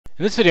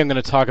In this video I'm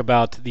going to talk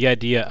about the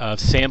idea of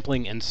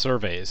sampling and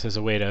surveys as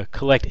a way to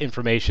collect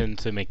information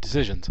to make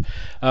decisions.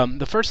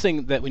 The first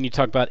thing that we need to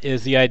talk about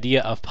is the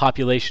idea of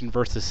population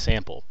versus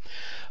sample.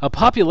 A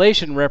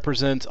population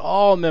represents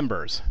all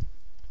members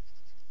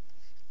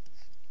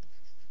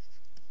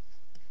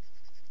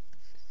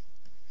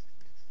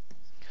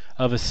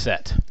of a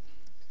set.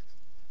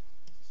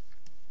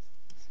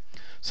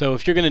 So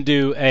if you're going to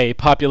do a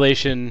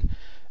population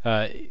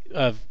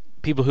of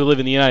people who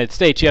live in the United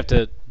States, you have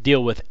to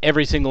deal with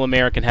every single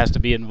American has to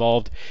be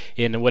involved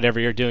in whatever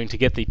you're doing to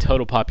get the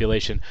total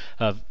population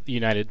of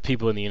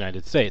people in the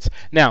United States.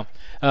 Now,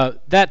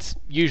 that's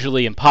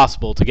usually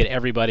impossible to get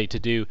everybody to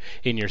do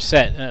in your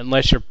set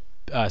unless your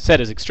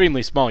set is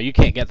extremely small. You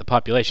can't get the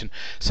population.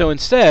 So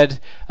instead,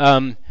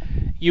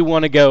 you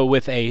want to go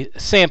with a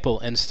sample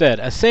instead.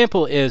 A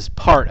sample is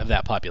part of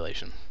that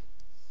population.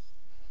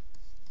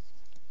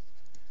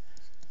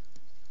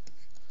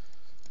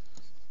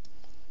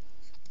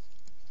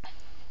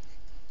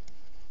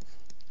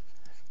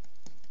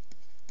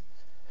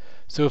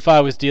 So if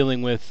I was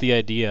dealing with the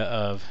idea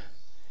of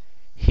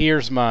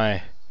here's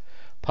my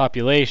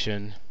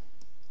population,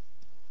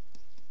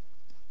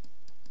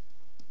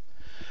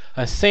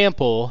 a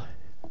sample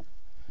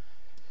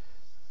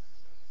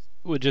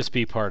would just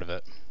be part of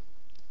it.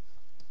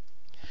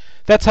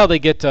 That's how they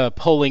get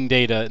polling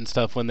data and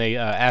stuff when they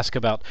ask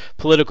about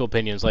political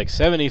opinions, like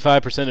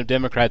 75% of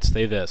Democrats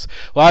say this.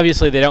 Well,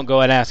 obviously they don't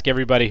go and ask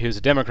everybody who's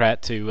a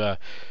Democrat to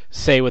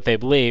say what they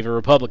believe, or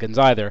Republicans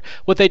either.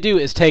 What they do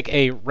is take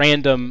a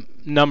random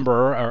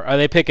number, or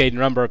they pick a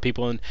number of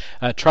people and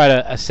try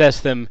to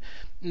assess them.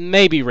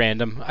 Maybe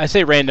random. I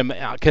say random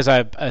because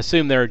I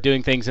assume they're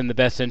doing things in the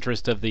best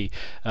interest of the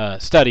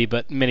study,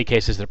 but in many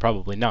cases they're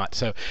probably not.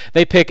 So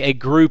they pick a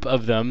group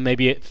of them,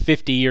 maybe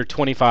 50 or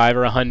 25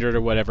 or 100 or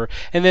whatever,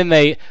 and then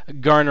they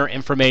garner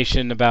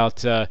information about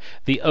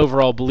the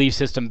overall belief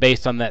system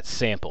based on that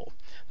sample.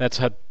 That's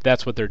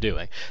what they're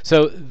doing.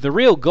 So the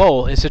real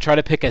goal is to try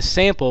to pick a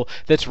sample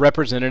that's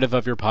representative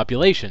of your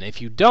population.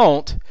 If you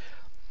don't,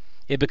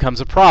 it becomes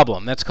a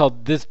problem.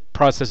 This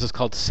process is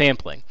called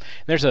sampling.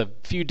 There's a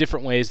few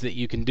different ways that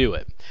you can do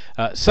it.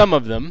 Some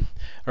of them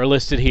are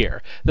listed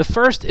here. The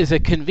first is a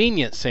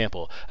convenience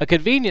sample. A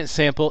convenience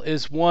sample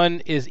is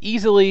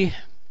easily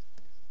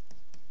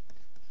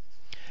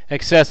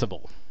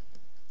accessible.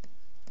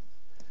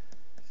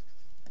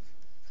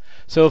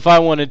 So if I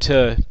wanted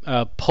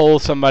to poll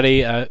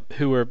somebody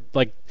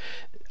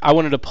I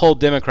wanted to poll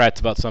Democrats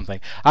about something,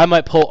 I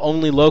might poll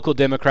only local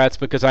Democrats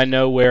because I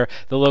know where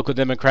the local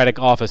Democratic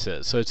office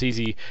is. So it's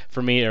easy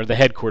for me, or the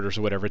headquarters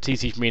or whatever, it's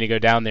easy for me to go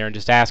down there and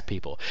just ask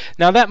people.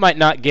 Now that might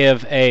not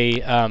give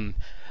a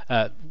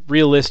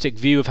realistic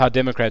view of how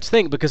Democrats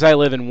think, because I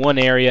live in one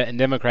area and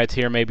Democrats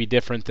here may be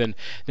different than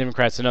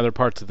Democrats in other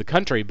parts of the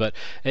country, but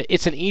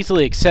it's an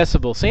easily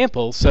accessible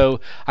sample,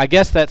 so I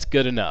guess that's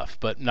good enough,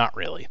 but not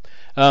really.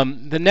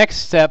 The next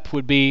step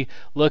would be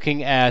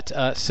looking at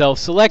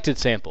self-selected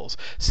samples.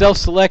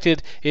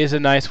 Self-selected is a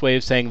nice way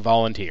of saying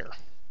volunteer.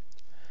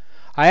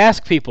 I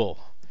ask people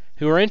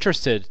who are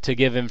interested to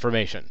give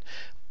information.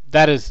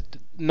 That is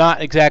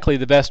not exactly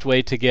the best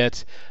way to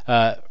get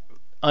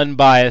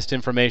unbiased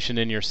information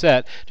in your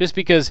set, just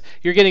because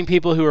you're getting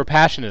people who are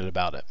passionate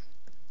about it.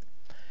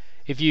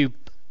 If you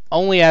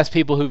only ask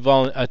people who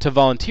to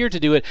volunteer to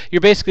do it, you're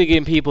basically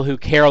getting people who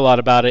care a lot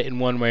about it in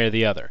one way or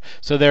the other.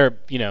 So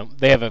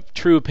they have a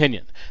true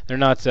opinion. They're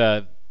not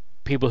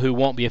people who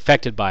won't be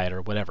affected by it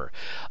or whatever.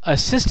 A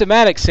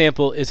systematic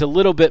sample is a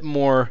little bit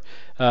more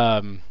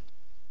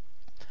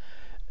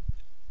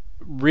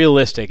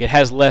realistic. It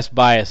has less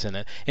bias in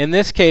it. In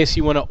this case,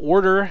 you want to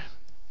order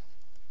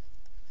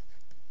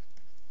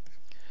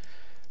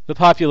the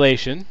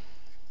population,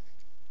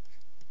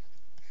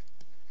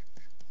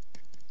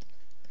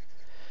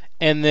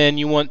 and then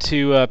you want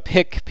to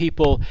pick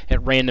people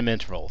at random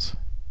intervals.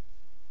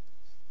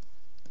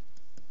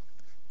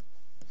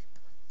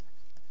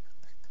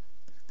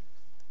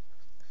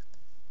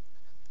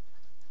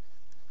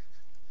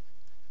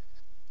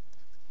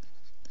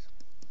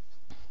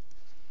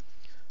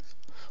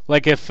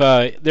 Like if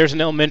there's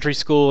an elementary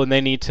school and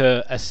they need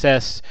to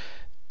assess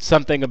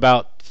something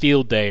about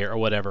field day or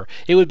whatever,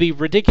 it would be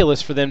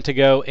ridiculous for them to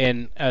go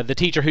and the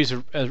teacher who's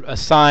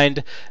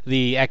assigned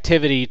the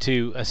activity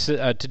to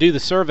do the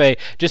survey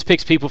just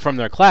picks people from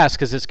their class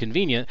because it's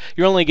convenient.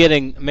 You're only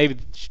getting maybe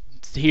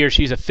he or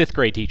she's a 5th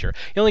grade teacher.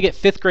 You only get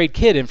 5th grade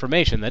kid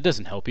information. That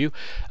doesn't help you.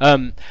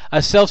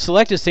 A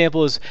self-selected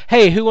sample is,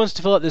 hey, who wants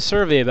to fill out this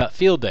survey about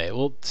field day?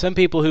 Well, some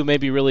people who may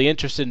be really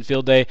interested in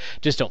field day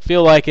just don't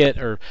feel like it,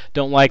 or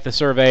don't like the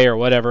survey or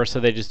whatever,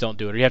 so they just don't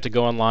do it. Or you have to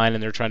go online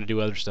and they're trying to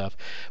do other stuff,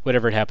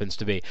 whatever it happens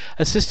to be.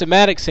 A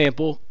systematic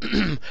sample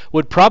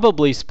would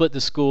probably split the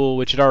school,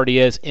 which it already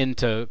is,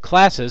 into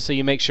classes, so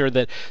you make sure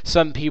that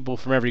some people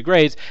from every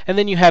grade, and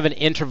then you have an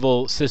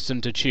interval system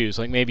to choose.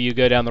 Like maybe you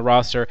go down the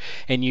roster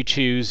and you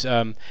choose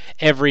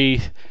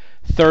every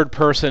third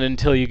person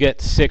until you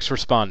get 6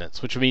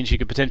 respondents, which means you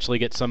could potentially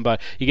get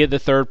somebody. You get the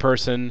 3rd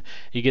person,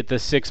 you get the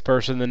 6th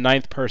person, the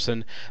 9th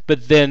person,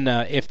 but then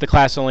if the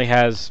class only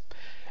has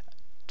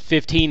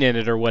 15 in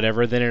it or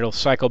whatever, then it'll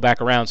cycle back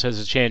around, so there's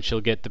a chance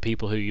you'll get the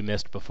people who you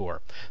missed before.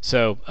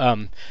 So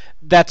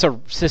that's a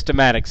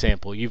systematic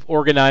sample. You've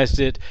organized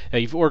it,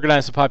 you've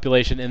organized the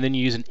population, and then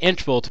you use an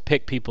interval to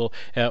pick people,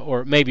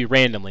 or maybe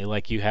randomly,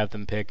 like you have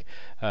them pick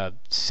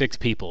 6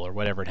 people or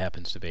whatever it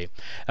happens to be.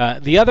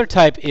 The other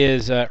type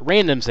is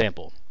random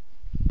sample.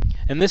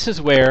 And this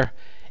is where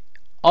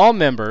all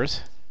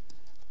members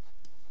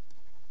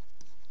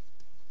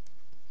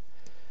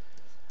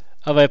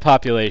of a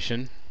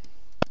population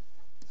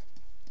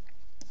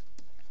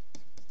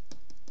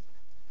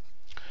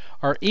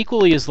are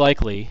equally as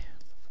likely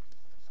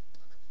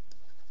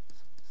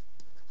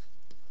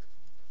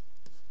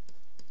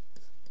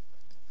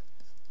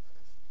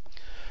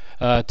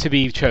to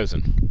be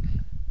chosen.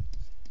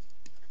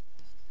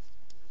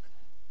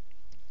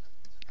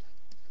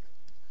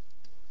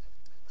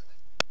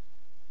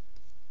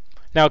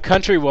 Now, a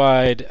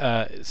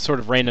countrywide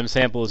sort of random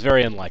sample is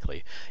very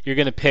unlikely. You're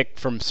going to pick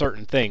from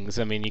certain things.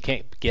 I mean, you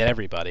can't get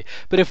everybody.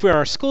 But if we're in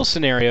our school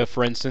scenario,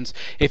 for instance,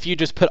 if you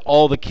just put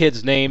all the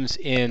kids' names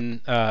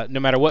in,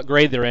 no matter what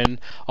grade they're in,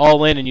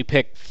 all in, and you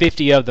pick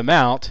 50 of them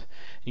out,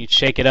 and you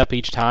shake it up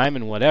each time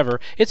and whatever,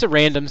 it's a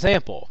random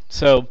sample.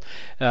 So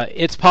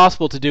it's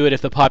possible to do it if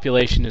the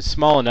population is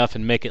small enough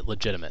and make it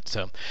legitimate.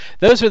 So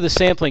those are the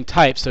sampling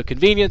types. So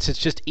convenience, it's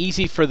just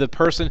easy for the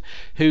person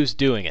who's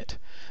doing it.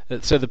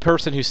 So the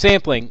person who's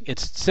sampling,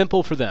 it's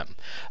simple for them.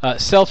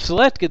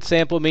 Self-selected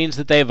sample means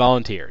that they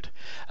volunteered.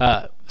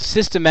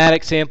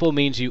 Systematic sample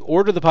means you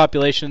order the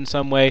population in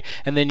some way,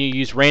 and then you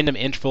use random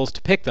intervals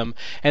to pick them.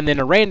 And then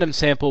a random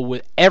sample,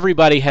 with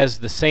everybody has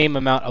the same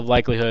amount of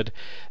likelihood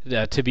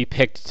to be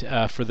picked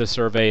for the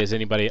survey as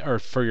anybody, or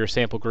for your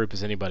sample group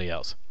as anybody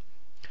else.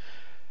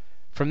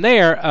 From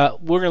there,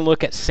 we're going to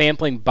look at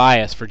sampling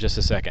bias for just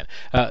a second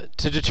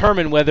to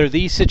determine whether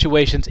these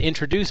situations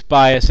introduce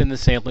bias in the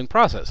sampling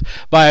process.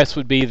 Bias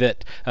would be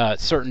that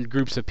certain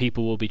groups of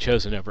people will be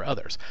chosen over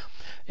others.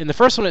 In the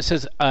first one, it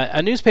says,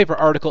 a newspaper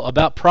article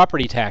about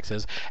property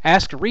taxes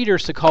asked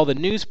readers to call the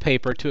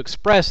newspaper to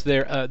express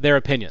their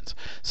opinions.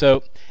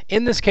 So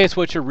in this case,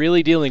 what you're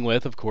really dealing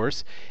with, of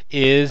course,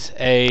 is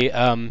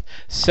a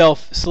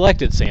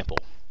self-selected sample.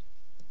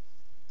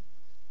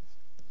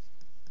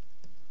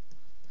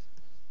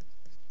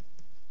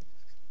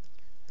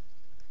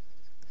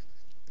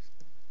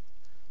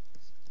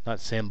 Not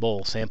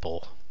sample,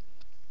 sample.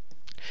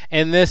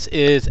 And this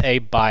is a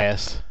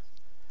bias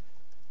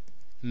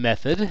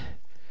method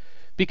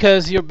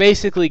because you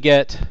basically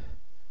get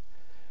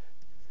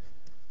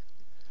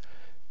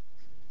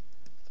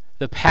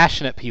the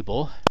passionate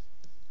people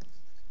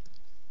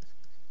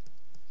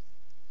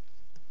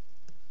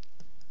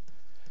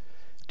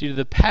due to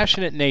the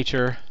passionate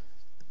nature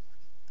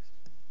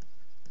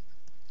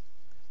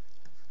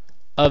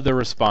of the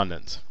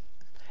respondents.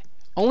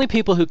 Only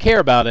people who care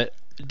about it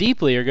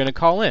deeply are going to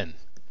call in.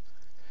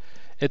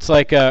 It's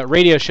like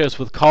radio shows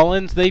with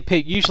call-ins. They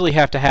usually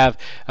have to have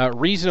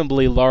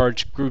reasonably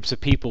large groups of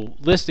people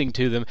listening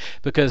to them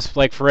because,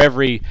 like, for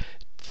every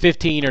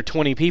 15 or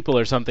 20 people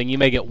or something, you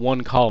may get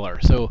one caller.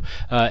 So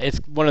it's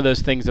one of those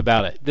things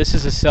about it. This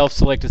is a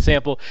self-selected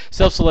sample.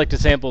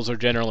 Self-selected samples are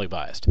generally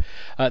biased.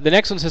 The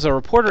next one says a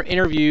reporter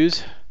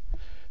interviews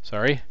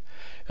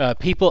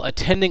people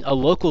attending a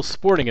local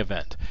sporting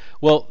event.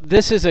 Well,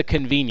 this is a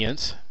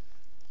convenience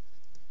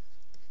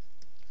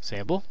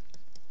sample.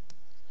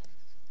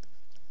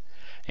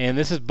 And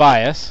this is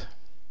bias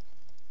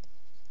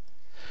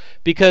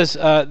because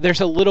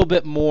there's a little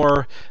bit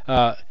more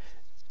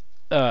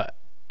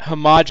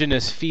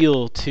homogeneous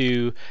feel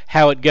to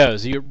how it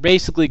goes. You're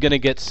basically going to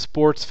get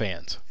sports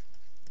fans.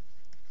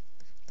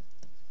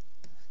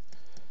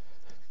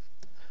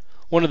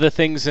 One of the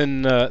things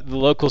in the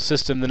local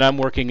system that I'm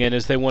working in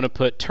is they want to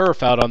put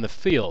turf out on the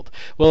field.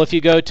 Well, if you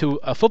go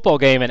to a football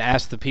game and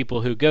ask the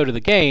people who go to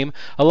the game,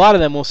 a lot of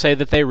them will say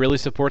that they really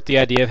support the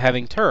idea of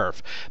having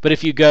turf. But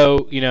if you go,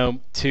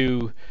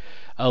 to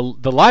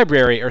the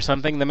library or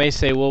something, they may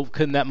say, well,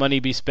 couldn't that money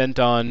be spent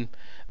on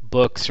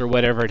books or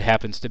whatever it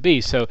happens to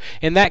be? So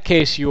in that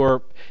case,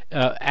 you're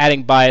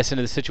adding bias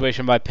into the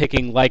situation by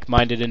picking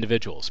like-minded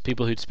individuals,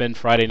 people who'd spend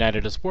Friday night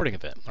at a sporting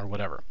event or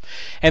whatever.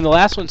 And the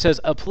last one says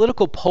a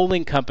political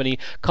polling company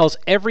calls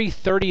every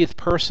 30th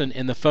person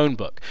in the phone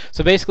book.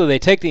 So basically they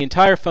take the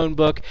entire phone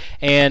book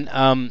and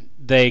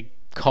they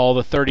call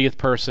the 30th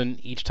person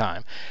each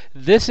time.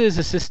 This is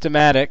a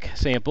systematic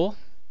sample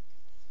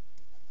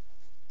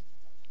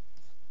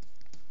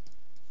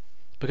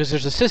because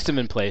there's a system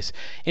in place.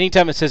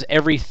 Anytime it says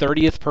every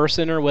 30th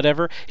person or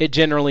whatever, it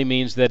generally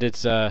means that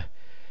it's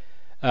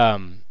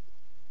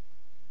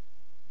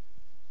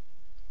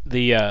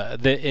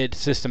it's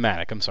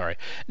systematic. I'm sorry.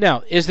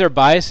 Now, is there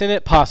bias in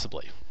it?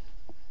 Possibly.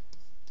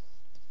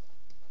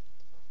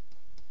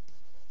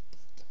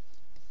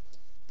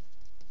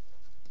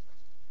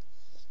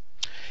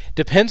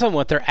 Depends on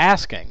what they're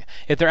asking.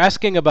 If they're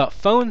asking about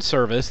phone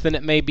service, then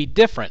it may be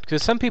different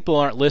because some people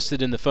aren't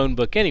listed in the phone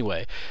book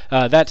anyway.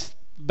 That's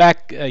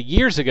back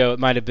years ago, it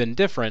might have been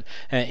different.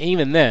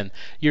 Even then,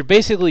 you're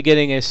basically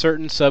getting a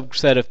certain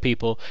subset of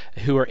people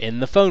who are in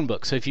the phone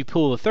book. So if you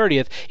pull the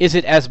 30th, is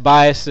it as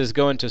biased as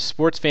going to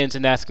sports fans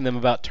and asking them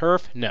about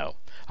turf? No.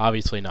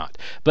 Obviously not.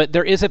 But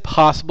there is a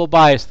possible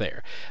bias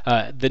there.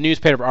 The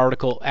newspaper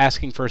article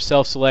asking for a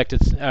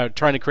self-selected,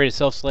 trying to create a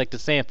self-selected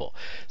sample.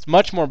 It's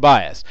much more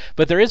biased.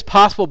 But there is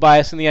possible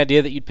bias in the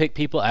idea that you'd pick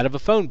people out of a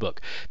phone book,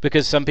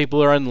 because some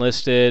people are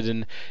unlisted,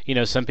 and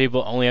some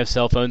people only have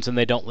cell phones and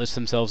they don't list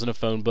themselves in a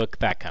phone book,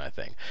 that kind of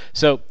thing.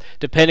 So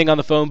depending on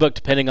the phone book,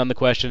 depending on the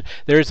question,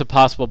 there is a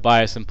possible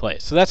bias in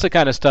place. So that's the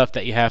kind of stuff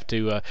that you have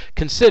to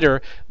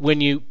consider when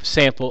you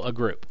sample a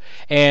group.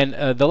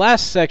 And the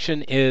last section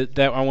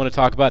that I want to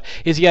talk about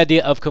is the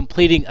idea of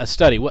completing a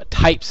study. What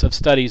types of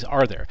studies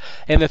are there?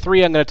 And the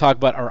three I'm going to talk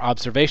about are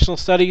observational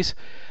studies,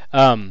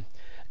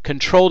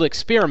 controlled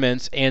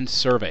experiments, and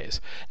surveys.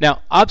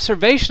 Now,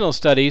 observational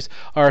studies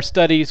are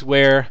studies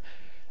where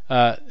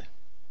the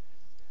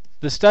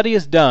study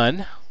is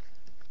done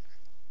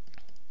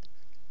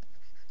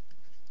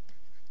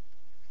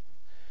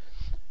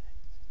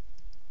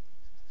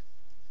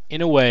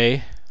in a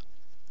way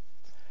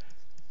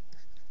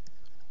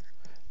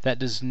that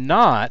does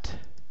not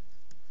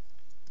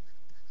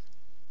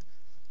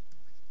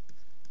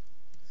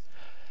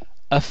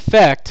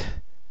affect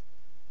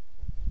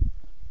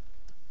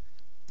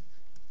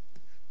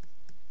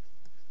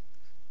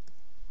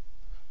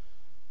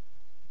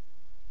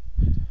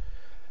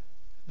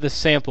the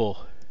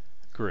sample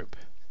group.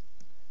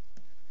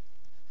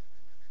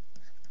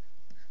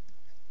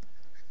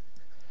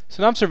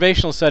 So an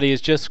observational study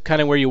is just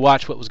kind of where you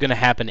watch what was going to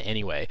happen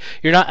anyway.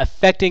 You're not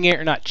affecting it,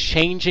 you're not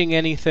changing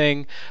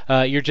anything,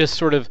 you're just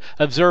sort of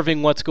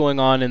observing what's going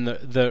on in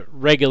the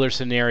regular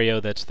scenario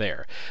that's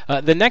there.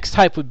 The next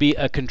type would be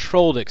a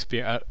controlled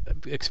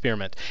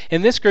experiment.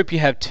 In this group you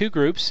have two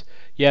groups.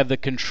 You have the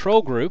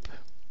control group,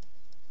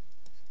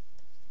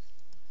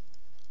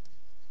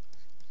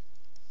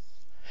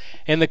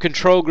 and the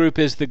control group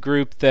is the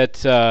group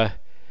that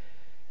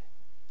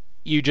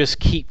you just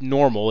keep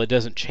normal. It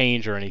doesn't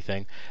change or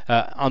anything.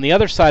 On the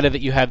other side of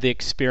it, you have the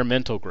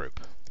experimental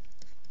group.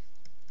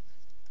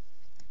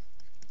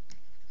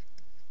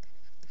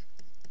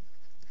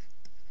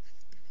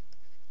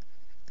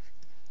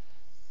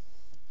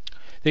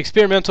 The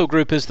experimental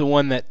group is the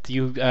one that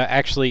you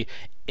actually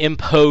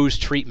impose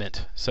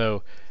treatment.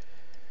 So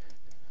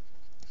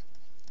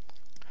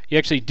you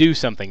actually do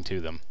something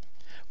to them,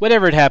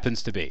 whatever it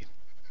happens to be.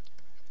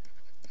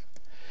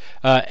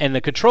 And the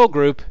control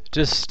group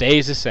just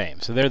stays the same.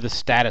 So they're the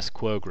status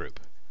quo group.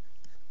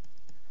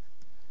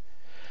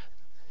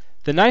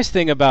 The nice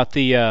thing about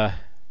the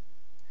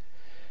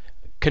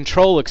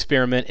control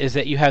experiment is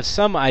that you have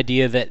some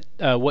idea that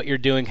what you're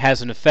doing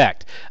has an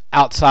effect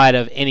outside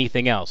of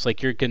anything else.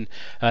 Like you can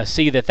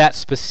see that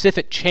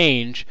specific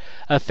change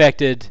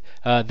affected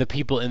the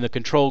people in the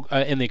control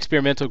in the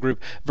experimental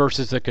group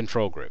versus the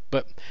control group.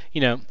 But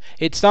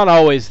it's not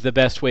always the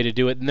best way to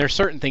do it, and there are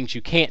certain things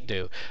you can't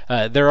do.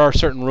 There are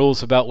certain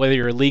rules about whether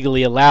you're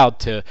legally allowed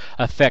to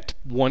affect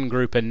one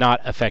group and not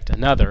affect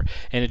another,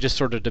 and it just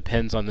sort of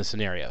depends on the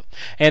scenario.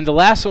 And the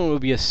last one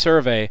would be a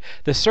survey.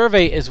 The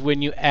survey is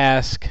when you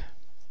ask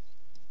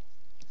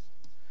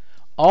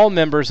all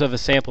members of a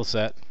sample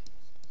set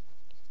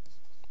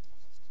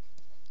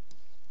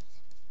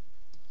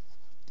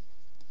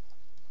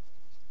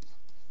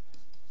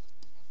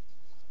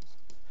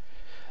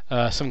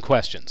some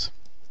questions.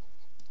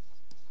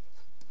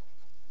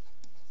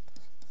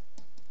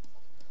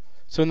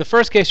 So in the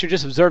first case, you're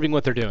just observing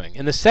what they're doing.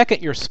 In the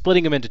second, you're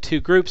splitting them into two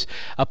groups,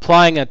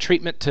 applying a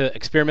treatment to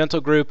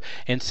experimental group,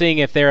 and seeing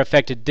if they're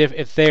affected,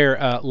 if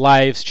their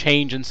lives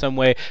change in some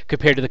way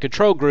compared to the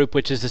control group,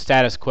 which is the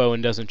status quo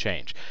and doesn't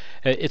change.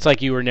 It's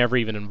like you were never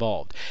even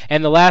involved.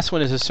 And the last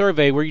one is a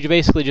survey where you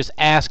basically just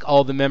ask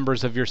all the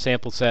members of your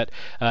sample set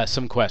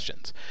some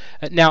questions.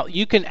 Now,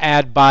 you can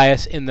add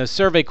bias in the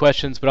survey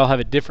questions, but I'll have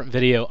a different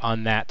video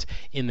on that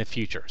in the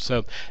future.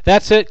 So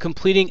that's it,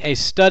 completing a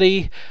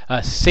study,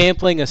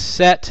 sampling a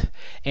set,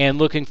 and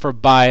looking for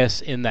bias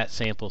in that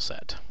sample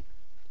set.